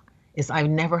Elijah is I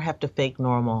never have to fake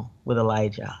normal with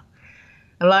Elijah.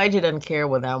 Elijah doesn't care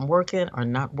whether I'm working or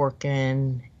not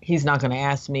working. He's not going to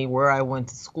ask me where I went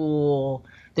to school.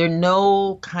 There are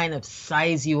no kind of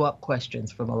size you up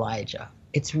questions from Elijah.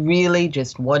 It's really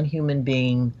just one human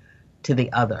being to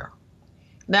the other.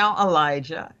 Now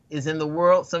Elijah is in the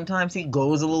world. Sometimes he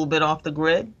goes a little bit off the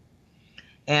grid.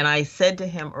 And I said to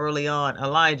him early on,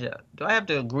 Elijah, do I have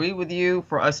to agree with you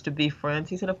for us to be friends?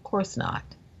 He said, of course not.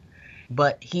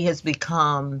 But he has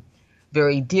become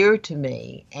very dear to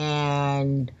me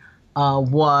and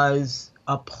was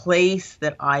a place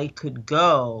that I could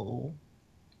go,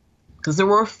 because there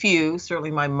were a few,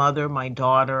 certainly my mother, my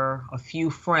daughter, a few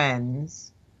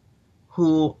friends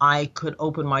who I could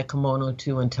open my kimono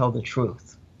to and tell the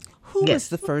truth. Who was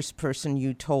the first person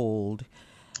you told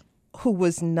who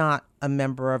was not a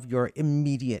member of your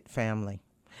immediate family?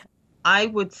 I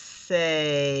would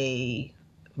say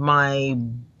my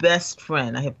best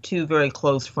friend. I have two very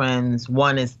close friends.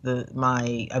 One is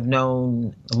I've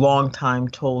known a long time,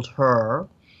 told her.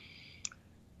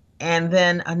 And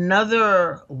then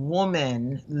another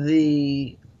woman,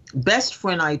 the best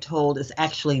friend I told is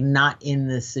actually not in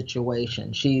this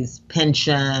situation. She's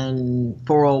pension,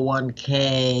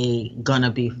 401k,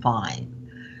 gonna be fine.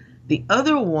 The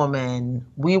other woman,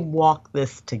 we walked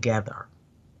this together.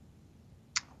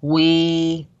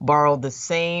 We borrowed the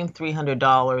same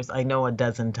 $300, I know, a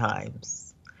dozen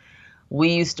times.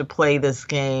 We used to play this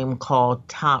game called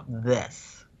Top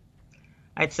This.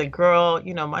 I'd say, girl,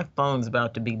 my phone's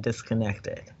about to be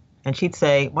disconnected. And she'd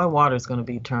say, my water's going to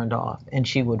be turned off. And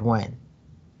she would win.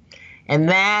 And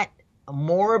that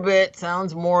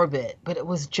sounds morbid, but it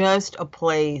was just a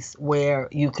place where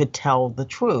you could tell the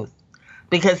truth.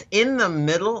 Because in the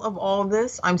middle of all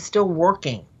this, I'm still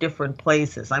working different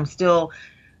places. I'm still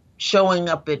showing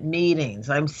up at meetings.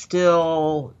 I'm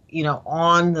still,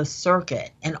 on the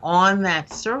circuit. And on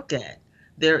that circuit,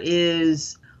 there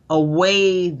is a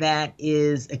way that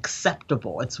is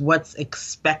acceptable. It's what's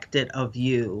expected of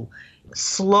you.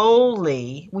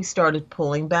 Slowly, we started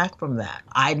pulling back from that.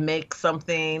 I'd make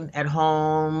something at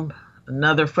home.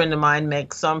 Another friend of mine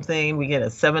makes something. We get a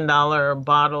 $7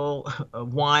 bottle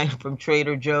of wine from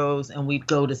Trader Joe's, and we'd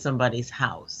go to somebody's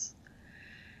house.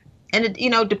 And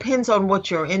it, depends on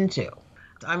what you're into.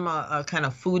 I'm a kind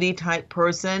of foodie type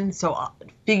person, so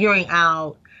figuring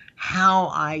out how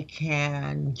I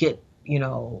can get,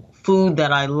 food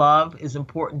that I love is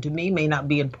important to me, may not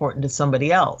be important to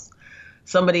somebody else.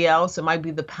 Somebody else, it might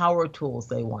be the power tools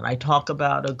they want. I talk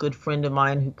about a good friend of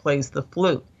mine who plays the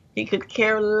flute. He could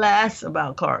care less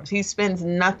about cars. He spends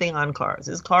nothing on cars.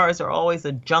 His cars are always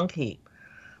a junk heap.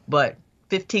 But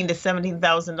 $15,000 to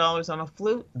 $17,000 on a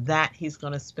flute, that he's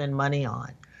going to spend money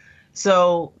on.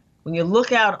 So when you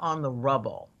look out on the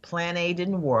rubble, plan A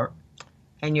didn't work,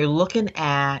 and you're looking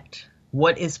at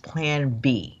what is plan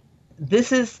B.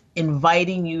 This is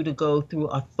inviting you to go through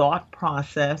a thought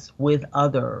process with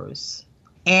others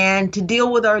and to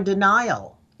deal with our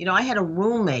denial. I had a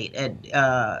roommate do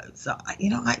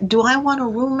I want a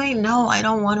roommate? No, I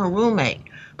don't want a roommate.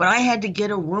 But I had to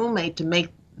get a roommate to make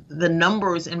the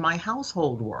numbers in my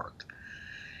household work.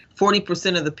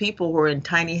 40% of the people who are in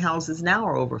tiny houses now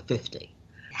are over 50.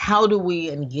 How do we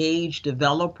engage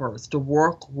developers to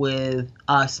work with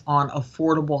us on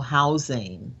affordable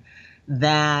housing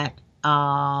that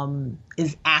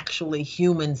is actually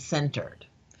human-centered?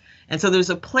 And so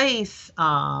there's a place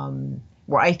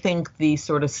where I think the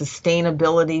sort of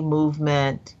sustainability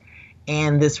movement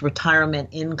and this retirement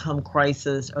income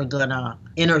crisis are going to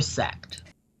intersect.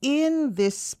 In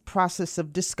this process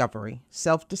of discovery,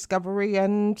 self-discovery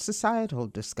and societal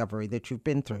discovery that you've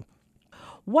been through,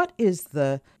 what is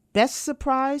the best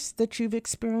surprise that you've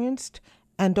experienced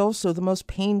and also the most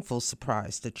painful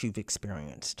surprise that you've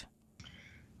experienced?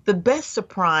 The best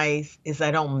surprise is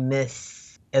I don't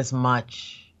miss as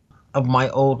much of my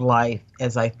old life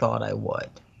as I thought I would.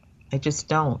 I just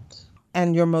don't.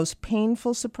 And your most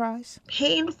painful surprise?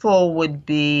 Painful would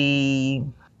be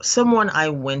someone I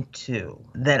went to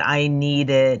that I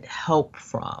needed help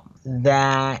from,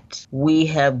 that we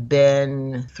have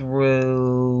been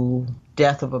through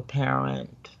death of a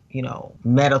parent,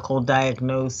 medical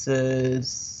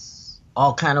diagnosis,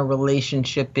 all kind of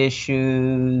relationship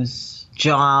issues,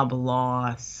 job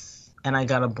loss, and I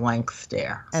got a blank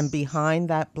stare. And behind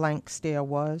that blank stare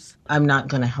was? I'm not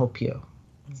going to help you.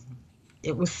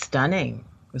 It was stunning.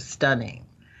 It was stunning.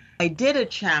 I did a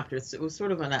chapter, it was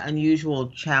sort of an unusual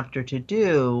chapter to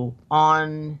do,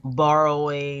 on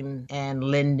borrowing and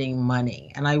lending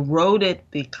money. And I wrote it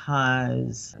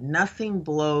because nothing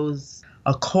blows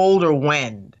a colder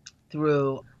wind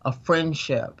through a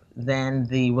friendship than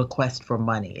the request for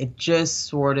money. It just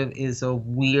sort of is a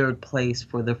weird place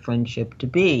for the friendship to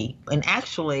be. And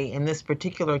actually, in this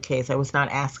particular case, I was not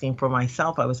asking for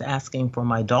myself, I was asking for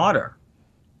my daughter.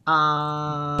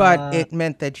 But it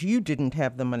meant that you didn't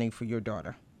have the money for your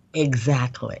daughter.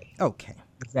 Exactly. Okay.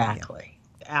 Exactly.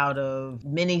 Yeah. Out of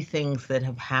many things that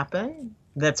have happened,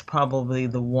 that's probably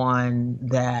the one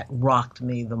that rocked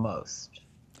me the most.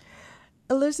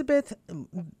 Elizabeth,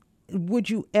 would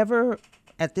you ever,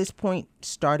 at this point,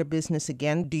 start a business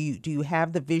again? Do you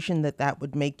have the vision that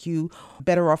would make you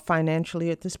better off financially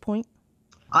at this point?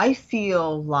 I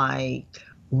feel like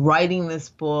writing this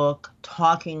book,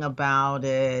 talking about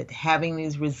it, having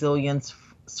these resilience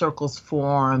circles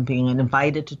form, being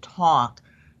invited to talk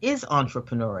is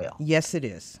entrepreneurial. Yes, it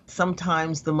is.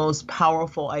 Sometimes the most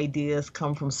powerful ideas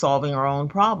come from solving our own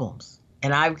problems.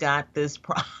 And I've got this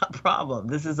problem.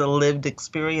 This is a lived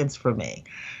experience for me.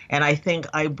 And I think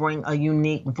I bring a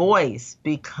unique voice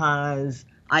because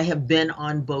I have been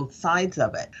on both sides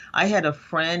of it. I had a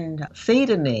friend say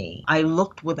to me, I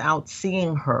looked without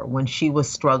seeing her when she was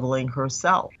struggling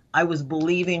herself. I was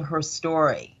believing her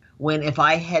story when if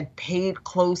I had paid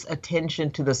close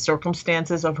attention to the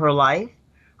circumstances of her life,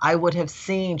 I would have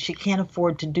seen she can't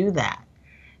afford to do that.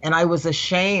 And I was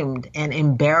ashamed and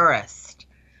embarrassed.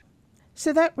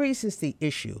 So that raises the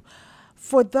issue.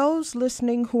 For those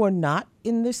listening who are not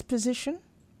in this position,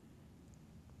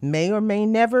 may or may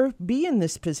never be in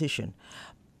this position,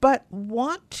 but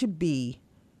want to be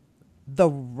the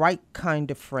right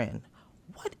kind of friend,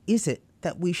 what is it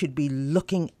that we should be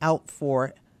looking out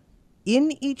for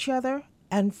in each other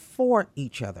and for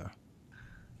each other?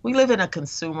 We live in a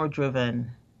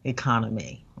consumer-driven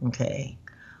economy, okay?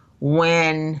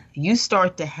 When you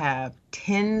start to have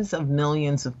tens of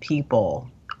millions of people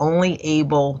only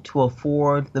able to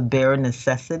afford the bare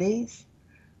necessities,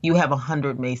 you have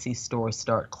 100 Macy's stores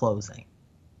start closing.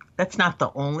 That's not the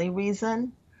only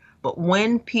reason, but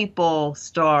when people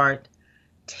start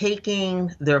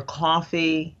taking their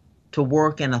coffee to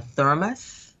work in a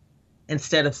thermos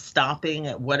instead of stopping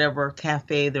at whatever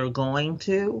cafe they're going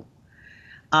to,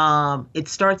 it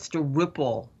starts to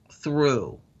ripple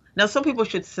through. Now, some people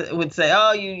would say,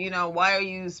 oh, why are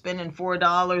you spending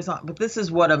 $4 on? But this is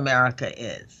what America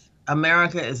is.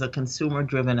 America is a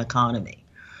consumer-driven economy.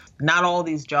 Not all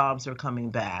these jobs are coming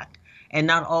back, and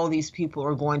not all these people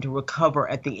are going to recover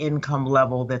at the income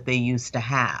level that they used to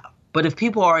have. But if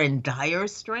people are in dire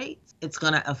straits, it's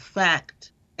going to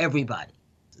affect everybody.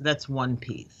 That's one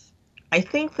piece. I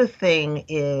think the thing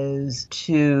is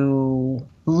to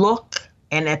look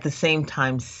and at the same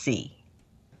time see.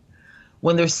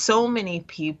 When there's so many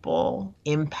people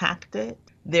impacted,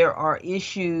 there are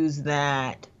issues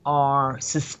that are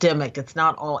systemic. It's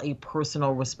not all a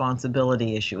personal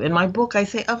responsibility issue. In my book, I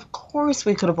say, of course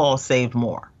we could have all saved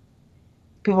more.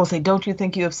 People say, don't you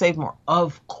think you have saved more?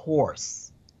 Of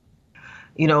course.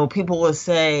 People will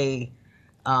say,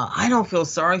 I don't feel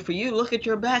sorry for you. Look at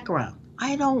your background.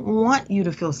 I don't want you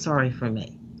to feel sorry for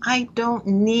me. I don't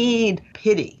need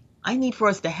pity. I need for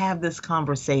us to have this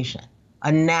conversation,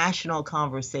 a national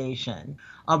conversation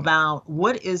about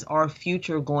what is our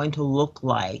future going to look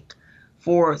like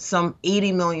for some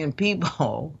 80 million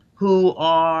people who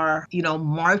are,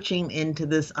 marching into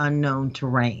this unknown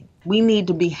terrain. We need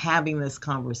to be having this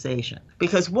conversation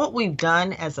because what we've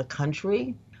done as a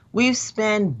country, we've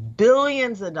spent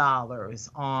billions of dollars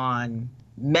on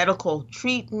medical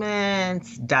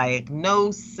treatments,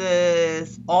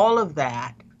 diagnosis, all of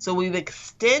that, So we've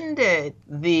extended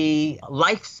the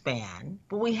lifespan,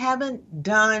 but we haven't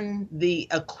done the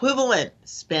equivalent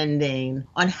spending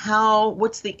on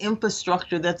what's the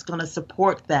infrastructure that's going to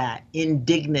support that in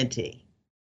dignity.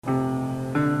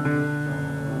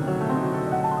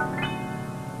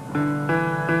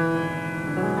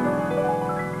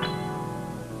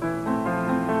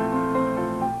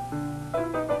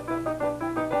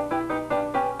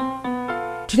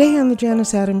 Today on The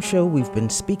Janice Adams Show, we've been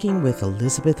speaking with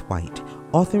Elizabeth White,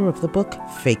 author of the book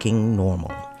Faking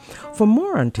Normal. For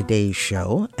more on today's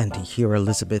show and to hear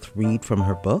Elizabeth read from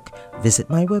her book, visit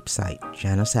my website,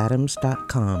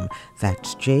 janiceadams.com.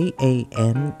 That's JANUS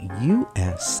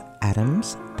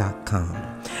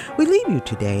Adams.com. We leave you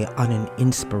today on an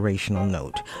inspirational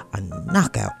note, a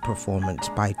knockout performance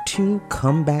by two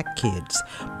comeback kids,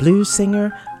 blues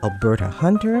singer Alberta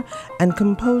Hunter and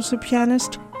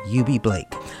composer-pianist Eubie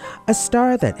Blake. A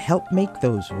star that helped make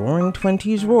those roaring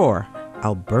 20s roar,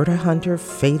 Alberta Hunter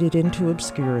faded into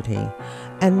obscurity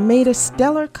and made a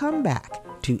stellar comeback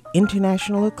to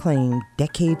international acclaim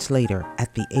decades later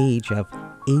at the age of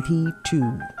 82.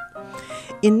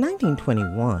 In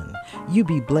 1921,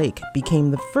 Eubie Blake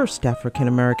became the first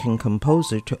African-American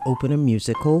composer to open a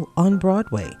musical on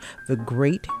Broadway, The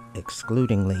Great,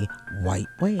 excludingly, White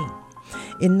Way.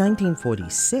 In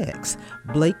 1946,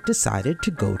 Blake decided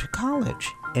to go to college,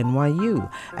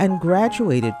 NYU, and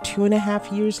graduated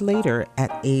 2.5 years later at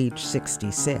age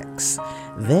 66.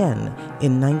 Then,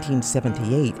 in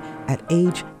 1978, at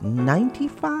age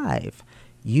 95,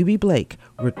 Eubie Blake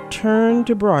returned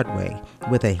to Broadway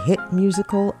with a hit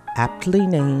musical aptly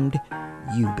named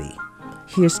Eubie.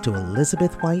 Here's to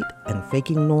Elizabeth White and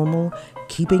Faking Normal,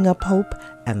 Keeping Up Hope,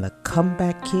 and the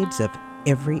comeback kids of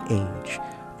every age.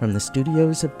 From the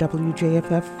studios of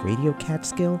WJFF Radio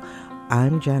Catskill,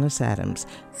 I'm Janice Adams.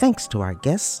 Thanks to our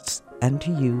guests and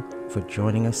to you for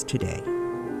joining us today.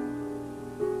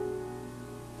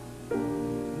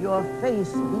 Your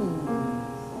face beams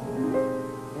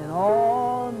in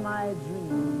all my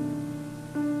dreams.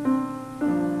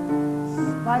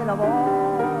 In spite of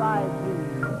all I do,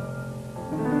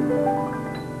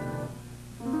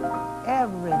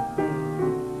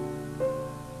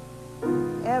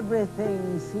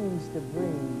 everything seems to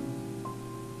bring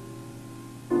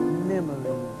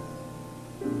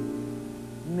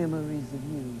memories of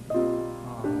you.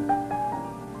 Oh.